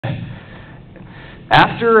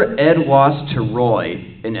After Ed lost to Roy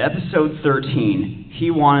in episode 13, he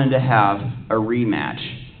wanted to have a rematch.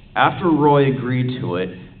 After Roy agreed to it,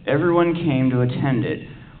 everyone came to attend it,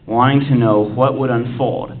 wanting to know what would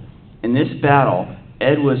unfold. In this battle,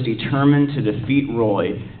 Ed was determined to defeat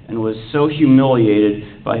Roy and was so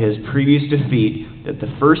humiliated by his previous defeat that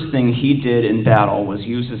the first thing he did in battle was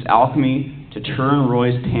use his alchemy to turn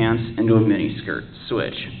Roy's pants into a miniskirt.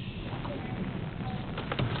 Switch.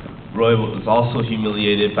 Roy was also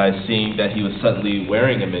humiliated by seeing that he was suddenly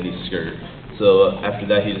wearing a miniskirt. So after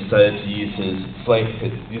that, he decided to use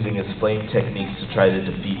using his flame techniques to try to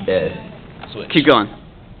defeat Ed. Switch. Keep going.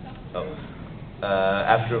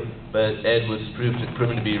 But Ed was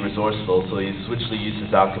proven to be resourceful, so he switchly used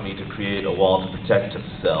his alchemy to create a wall to protect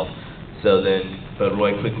himself. But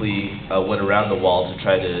Roy quickly went around the wall to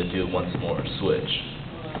try to do it once more. Switch.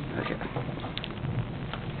 Okay.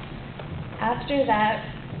 After that,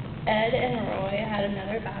 Ed and Roy had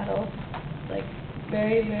another battle, like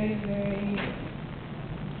very, very, very.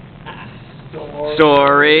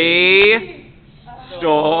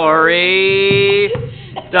 Story.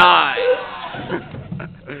 Die.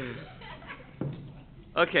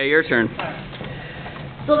 Okay, your turn.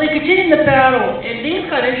 So they continued the battle, and things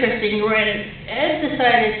got interesting when Ed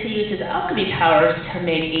decided to use his alchemy powers to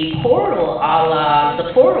make a portal a la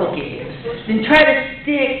the Portal games, and try to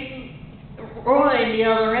stick Roy in the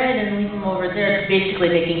other end and leave him over there, basically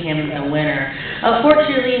making him the winner.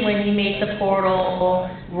 Unfortunately, when he made the portal,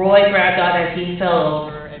 Roy grabbed on as he fell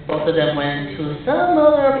over, and both of them went to some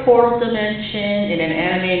other portal dimension in an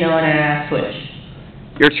anime known as Switch.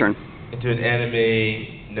 Your turn. Into an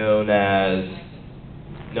anime known as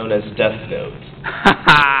Death Note.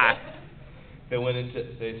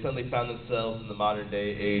 They suddenly found themselves in the modern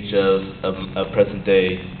day age of present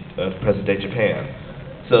day Japan.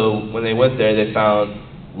 So when they went there, they found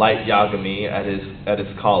Light Yagami at his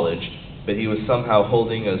college, but he was somehow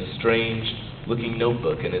holding a strange looking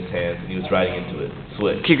notebook in his hands, and he was writing into it.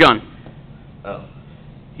 Switch. Keep going.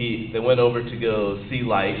 They went over to go see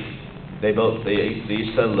Light. They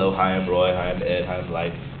each said hello. Hi, I'm Roy. Hi, I'm Ed. Hi, I'm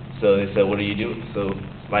Light. So they said, what are you doing? So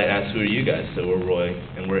Light asked, who are you guys? So we're Roy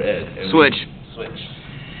and we're Ed. And Switch. Switch.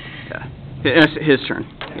 Yeah. It's his turn.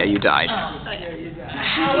 Yeah, you died.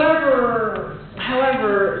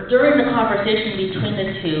 However, during the conversation between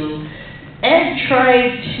the two, Ed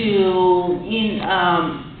tried to, he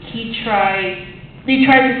tried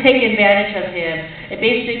to take advantage of him and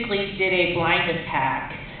basically did a blind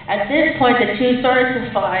attack. At this point, the two started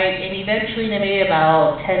to fight, and eventually, in maybe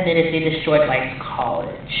about 10 minutes, they destroyed Light's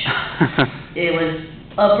college. It was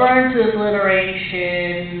a burn to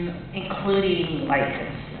obliteration, including Light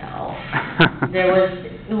himself. It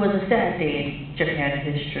was a sad day in Japan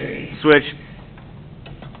history. Switch.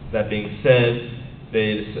 That being said,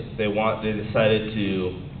 they decided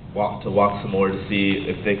to walk some more to see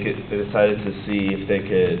if they could. They decided to see if they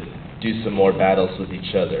could do some more battles with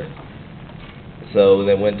each other. So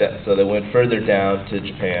they went further down to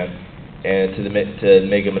Japan and to the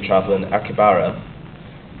mega metropolis Akihabara.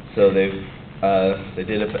 So they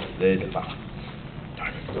did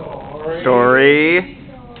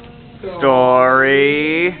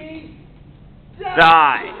Story.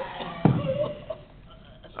 Die.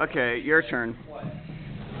 Okay, your turn.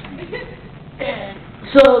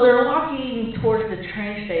 So they're walking towards the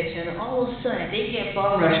train station, and all of a sudden they get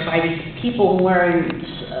bum rushed by these people wearing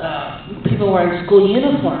school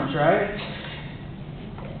uniforms, right?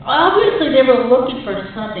 Obviously, they were looking for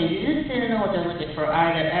something. You just didn't know what they're looking for.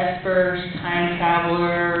 Either espers, time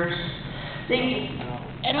travelers.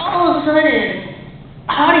 And all of a sudden,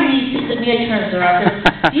 how do you see the maid turns around and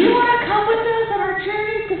says, do you want to come with us on our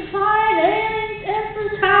journey to find aliens,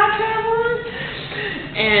 espers, time travelers?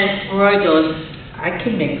 And Roy goes, I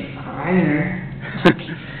can make fire.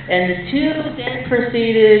 And the two then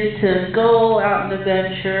proceeded to go out on an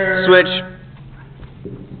adventure. Switch.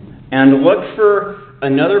 And look for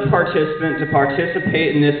another participant to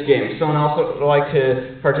participate in this game. Someone else would like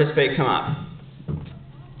to participate, come up.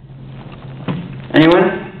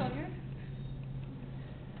 Anyone?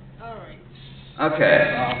 Okay.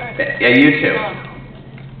 Yeah, you too.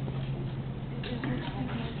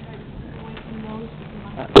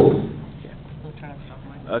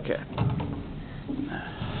 Okay.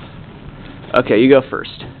 Okay, you go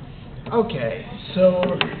first. Okay, so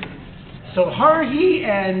Haruhi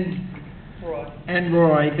and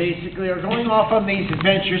Roy basically are going off on these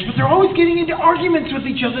adventures, but they're always getting into arguments with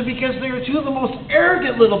each other because they're two of the most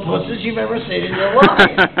arrogant little pusses you've ever seen in your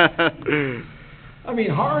life. I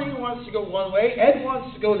mean, Hari wants to go one way, Ed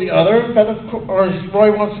wants to go the other, but or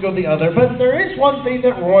Roy wants to go the other. But there is one thing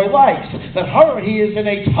that Roy likes: that Hari is in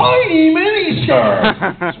a tiny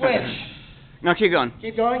miniskirt. Switch. No, keep going.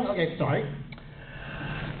 Keep going. Okay, sorry.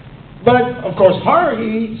 But of course,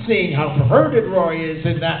 Hari, seeing how perverted Roy is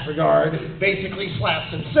in that regard, basically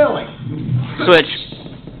slaps him silly. Switch.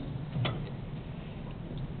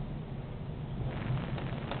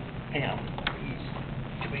 Hang on.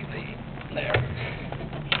 There.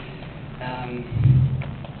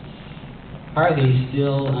 Harley,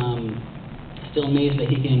 still amazed that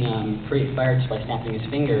he can create fire just by snapping his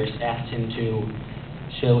fingers, asked him to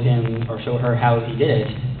show him or show her how he did it.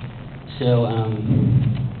 So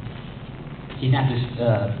he snapped his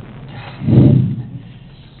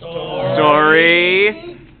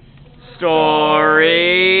Story.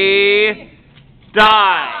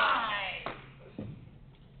 Die.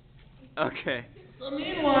 Okay. So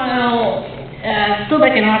meanwhile, still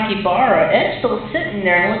like an hockey bar, Ed's still sitting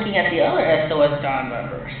there looking at the other SOS Dawn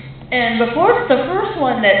members. And the first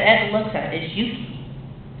one that Ed looks at is Yuki.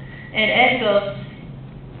 And Ed goes,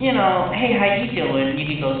 you know, hey, how you doing? And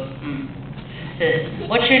Yuki goes, says,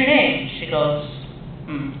 what's your name? She goes,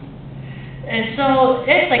 And so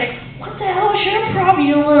Ed's like, what the hell is your problem,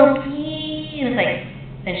 you little pee? And it's like,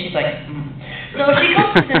 and she's like, So she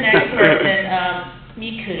goes to the next person,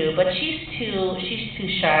 Mikuru, but she's too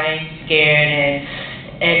shy and scared, and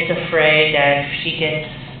Ed's afraid that if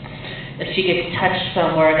she gets touched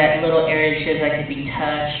somewhere, that little area she doesn't like to be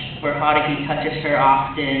touched, where Haruhi touches her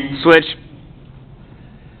often. Switch.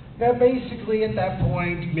 Now, basically, at that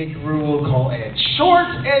point, Mikuru will call Ed short,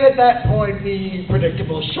 and at that point, the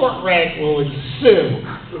predictable short rant will ensue.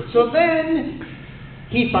 So then,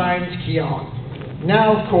 he finds Keon.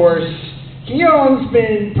 Now, of course, Keon's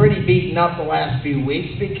been pretty beaten up the last few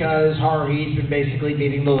weeks because Haruhi's been basically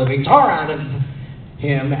beating the living tar out of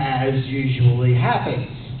him, as usually happens.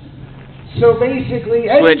 So basically,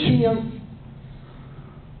 Ed and Keon...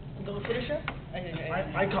 Go finish her?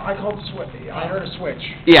 I called the switch. I heard a switch.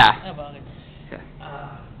 Yeah. Okay.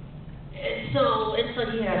 So he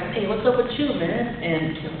asks, hey, what's up with you, man?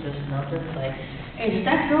 And Kim says nothing. It's like, hey, did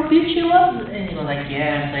that girl beat you up? And he goes like,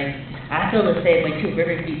 yeah. It's like, I feel the same way too.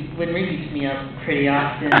 River beats me up pretty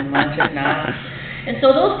often, much if not. And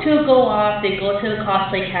so those two go off. They go to the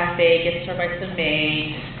cosplay cafe, get served by some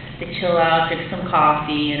maids. They chill out, drink some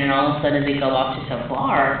coffee, and then all of a sudden they go off to some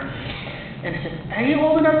bar. And says, are you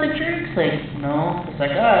old enough to drink? It's like, no. It's like,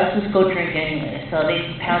 let's just go drink anyway. So they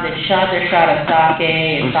shot their shot of sake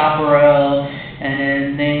and Sapporo, and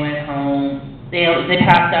then they went home. They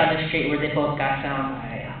passed down the street where they both got found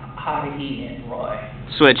by Haruhi and Roy.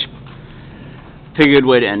 Switch. Pick a good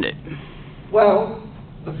way to end it. Well,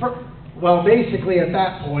 basically at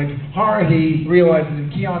that point, Haruhi realizes that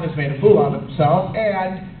Keon has made a fool out of himself,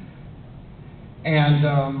 and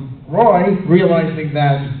Roy, realizing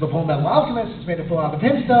that the Full Metal Alchemist has made a fool out of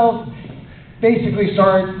himself, basically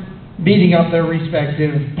start beating up their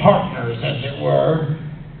respective partners, as it were.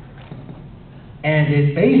 And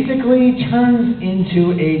it basically turns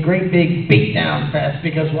into a great big beatdown fest,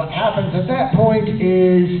 because what happens at that point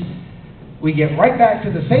is we get right back to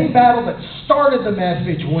the same battle that started the mess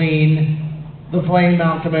between the Flame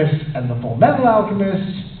Alchemist and the Full Metal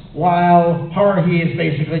Alchemist, while Haruhi is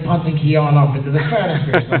basically punting Keon up into the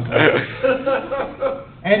stratosphere somewhere.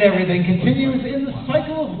 And everything continues in the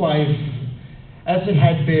cycle of life as it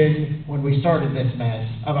had been when we started this mess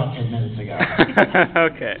about 10 minutes ago.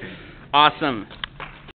 Okay. Awesome.